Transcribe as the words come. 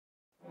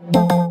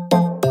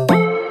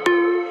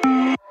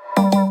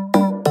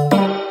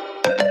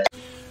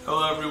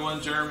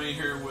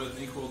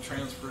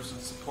Transfers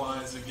and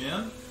Supplies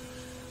again.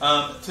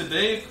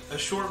 Today, a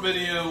short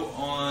video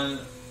on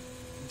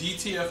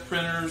DTF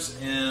printers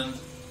and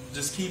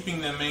just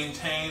keeping them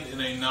maintained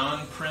in a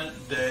non-print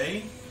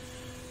day.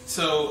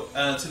 So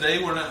today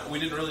we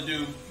didn't really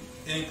do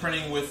any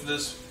printing with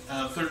this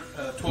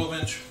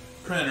 12-inch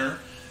printer.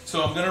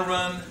 So I'm going to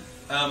run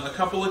a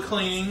couple of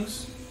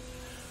cleanings.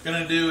 I'm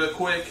going to do a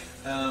quick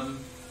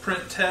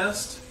print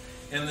test,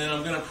 and then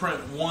I'm going to print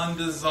one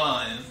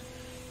design.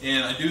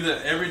 And I do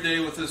that every day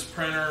with this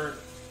printer.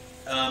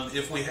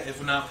 If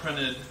we're not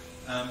printed,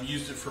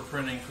 used it for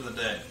printing for the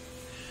day.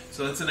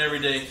 So that's an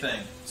everyday thing.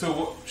 So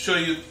we'll show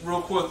you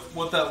real quick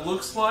what that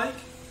looks like.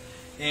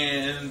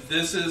 And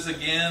this is,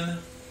 again,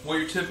 what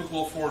your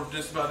typical for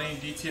just about any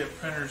DTF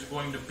printer is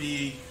going to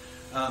be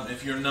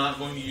if you're not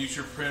going to use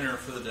your printer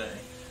for the day.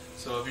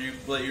 So if you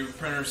let your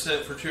printer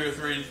sit for 2 or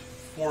 3,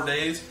 4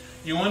 days,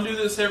 you want to do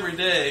this every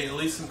day, at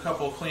least a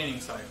couple of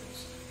cleaning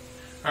cycles.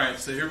 Alright,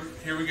 so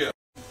here we go.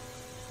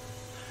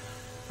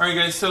 Alright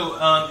guys,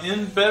 so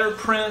in Better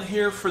Print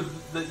here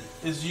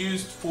is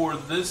used for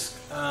this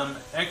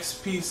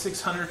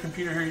XP600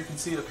 computer here, you can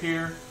see up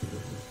here.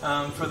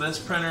 For this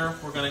printer,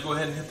 we're going to go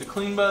ahead and hit the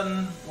clean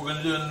button. We're going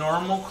to do a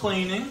normal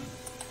cleaning.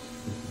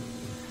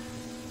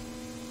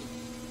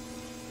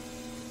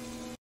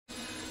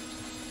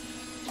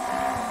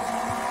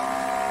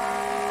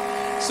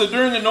 So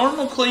during a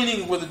normal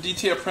cleaning with a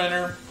DTF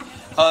printer,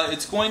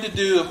 it's going to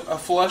do a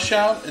flush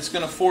out. It's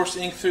going to force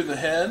ink through the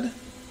head.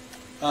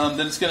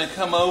 Then it's going to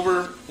come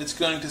over, it's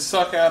going to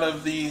suck out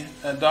of the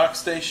dock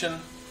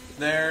station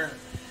there,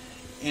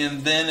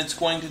 and then it's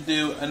going to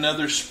do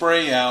another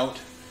spray out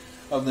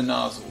of the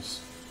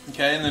nozzles.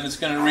 Okay, and then it's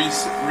going to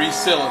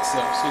reseal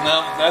itself. So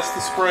now that's the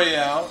spray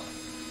out.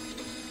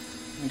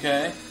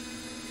 Okay,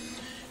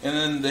 and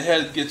then the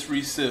head gets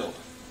resealed.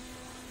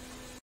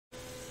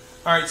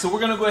 Alright, so we're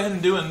going to go ahead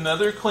and do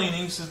another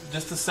cleaning, so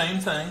just the same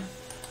thing.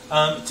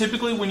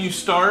 Typically when you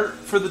start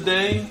for the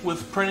day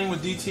with printing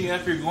with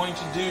DTF, you're going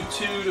to do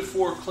 2 to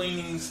 4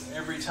 cleanings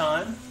every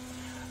time,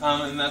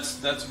 and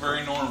that's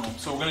very normal.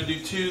 So we're going to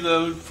do 2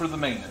 though for the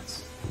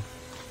maintenance.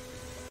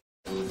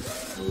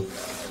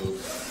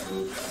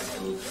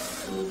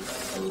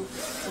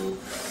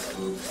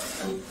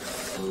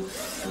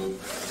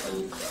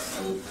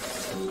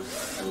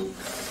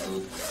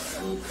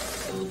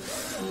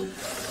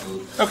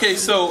 Okay,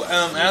 so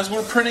as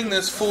we're printing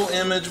this full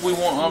image, we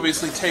won't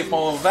obviously tape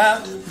all of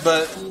that,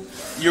 but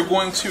you're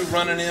going to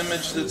run an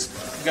image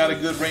that's got a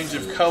good range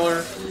of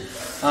color.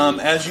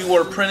 As you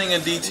are printing a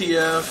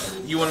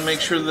DTF, you want to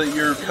make sure that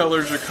your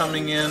colors are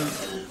coming in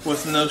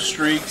with no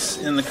streaks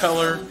in the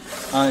color,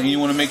 and you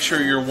want to make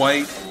sure your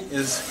white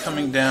is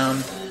coming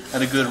down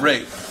at a good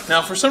rate.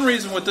 Now, for some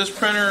reason with this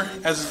printer,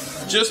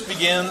 as it just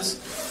begins,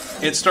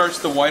 it starts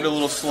the white a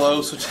little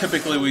slow, so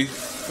typically we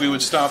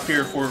would stop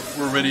here if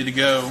we're ready to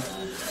go.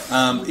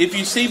 If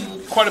you see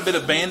quite a bit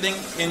of banding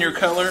in your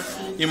color,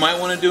 you might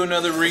want to do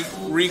another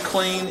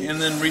re-clean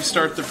and then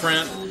restart the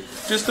print,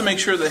 just to make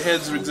sure the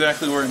head's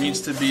exactly where it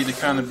needs to be to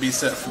kind of be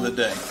set for the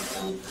day.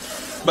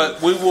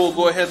 But we will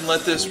go ahead and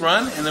let this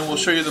run, and then we'll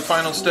show you the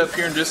final step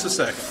here in just a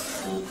second.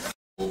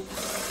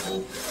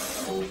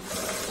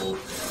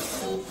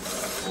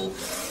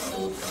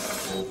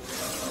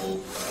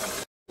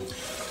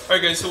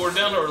 Alright guys, so we're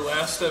down to our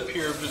last step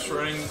here of just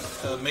running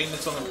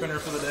maintenance on the printer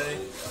for the day.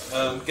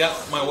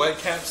 Got my wet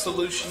cap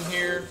solution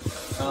here.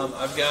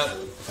 I've got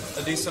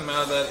a decent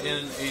amount of that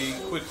in a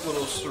quick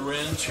little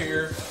syringe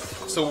here.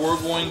 So we're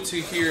going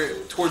to, here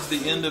towards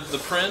the end of the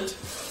print,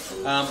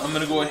 I'm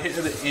going to go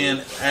ahead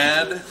and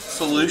add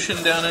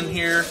solution down in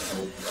here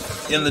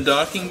in the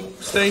docking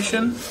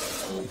station.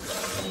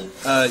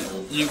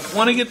 You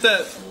want to get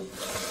that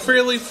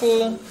fairly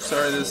full.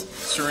 Sorry, this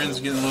syringe is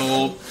getting a little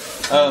old.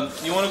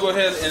 You want to go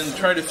ahead and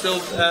try to fill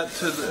that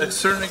to a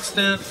certain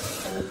extent.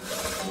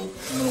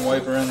 I'm going to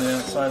wipe around the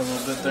outside a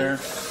little bit there.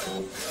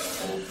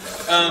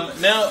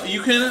 Now,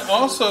 you can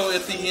also,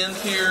 at the end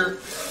here,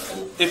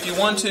 if you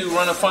want to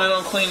run a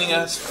final cleaning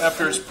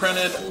after it's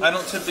printed, I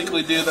don't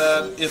typically do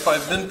that. If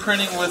I've been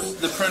printing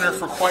with the printer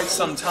for quite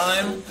some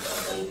time,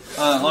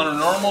 on a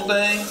normal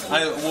day,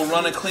 I will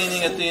run a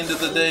cleaning at the end of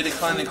the day to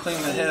kind of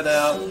clean the head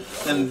out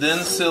and then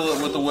seal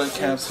it with the wet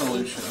cap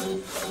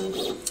solution.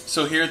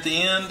 So here at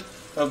the end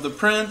of the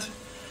print,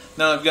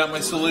 now I've got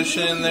my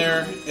solution in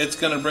there. It's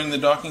going to bring the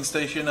docking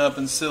station up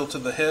and seal to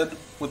the head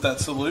with that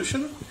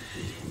solution.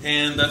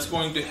 And that's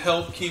going to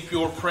help keep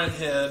your print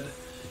head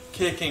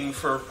kicking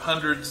for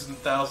hundreds and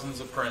thousands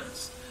of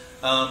prints.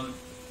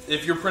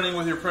 If you're printing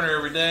with your printer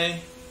every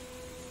day,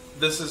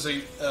 this is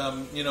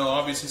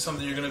obviously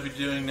something you're going to be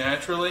doing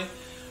naturally.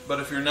 But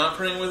if you're not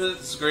printing with it,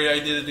 it's a great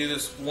idea to do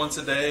this once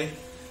a day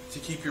to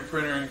keep your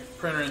printer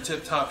in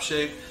tip-top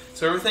shape,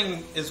 so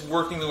everything is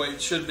working the way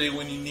it should be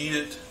when you need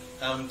it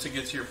to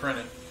get to your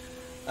printing.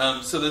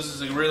 So this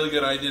is a really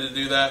good idea to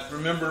do that.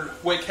 Remember,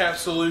 wet cap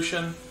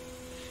solution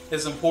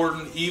is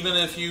important. Even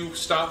if you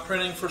stop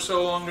printing for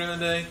so long during the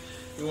day,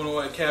 you want to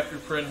wet cap your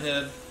print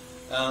head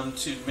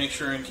to make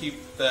sure and keep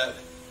that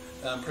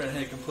print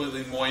head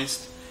completely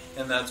moist.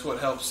 and that's what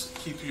helps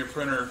keep your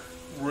printer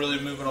really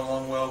moving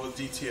along well with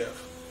DTF.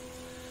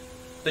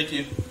 Thank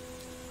you.